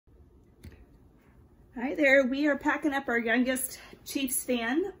Hi there, we are packing up our youngest Chief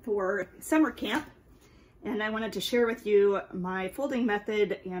Stan for summer camp, and I wanted to share with you my folding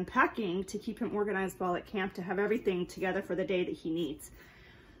method and packing to keep him organized while at camp, to have everything together for the day that he needs.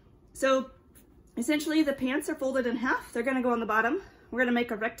 So essentially the pants are folded in half. They're going to go on the bottom. We're going to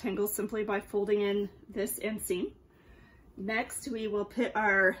make a rectangle simply by folding in this inseam. Next we will put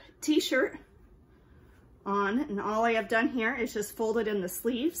our t-shirt on, and all I have done here is just folded in the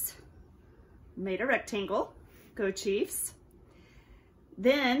sleeves. Made a rectangle. Go Chiefs.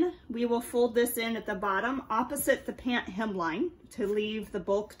 Then we will fold this in at the bottom opposite the pant hemline to leave the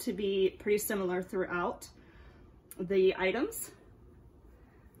bulk to be pretty similar throughout the items.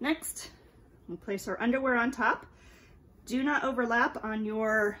 Next, we'll place our underwear on top. Do not overlap on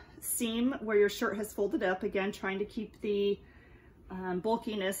your seam where your shirt has folded up. Again, trying to keep the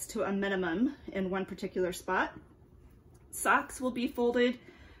bulkiness to a minimum in one particular spot. Socks will be folded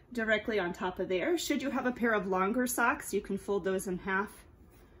directly on top of there. Should you have a pair of longer socks, you can fold those in half,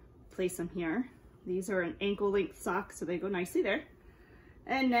 place them here. These are an ankle length sock, so they go nicely there.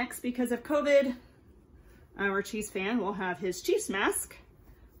 And next, because of COVID, our Chiefs fan will have his Chiefs mask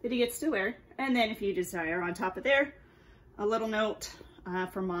that he gets to wear. And then if you desire, on top of there, a little note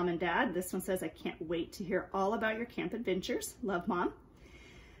for mom and dad. This one says, "I can't wait to hear all about your camp adventures. Love, Mom."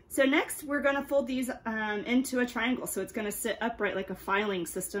 So next we're going to fold these into a triangle, so it's going to sit upright like a filing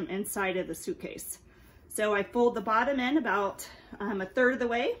system inside of the suitcase. So I fold the bottom in about a third of the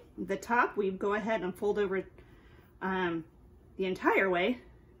way. The top we go ahead and fold over the entire way.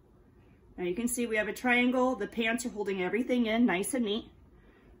 Now you can see we have a triangle. The pants are holding everything in nice and neat.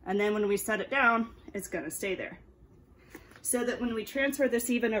 And then when we set it down, it's going to stay there. So that when we transfer this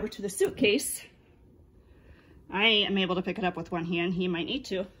even over to the suitcase, I am able to pick it up with one hand. He might need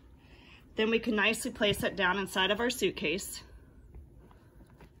to. Then we can nicely place it down inside of our suitcase.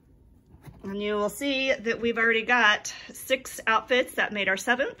 And you will see that we've already got 6 outfits. That made our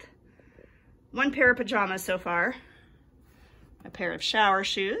 7th. 1 pair of pajamas so far, a pair of shower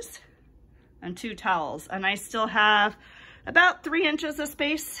shoes, and 2 towels. And I still have about 3 inches of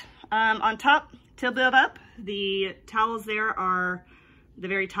space on top to build up. The towels there are the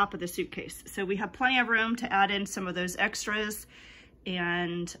very top of the suitcase. So we have plenty of room to add in some of those extras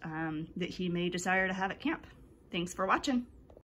and that he may desire to have at camp. Thanks for watching.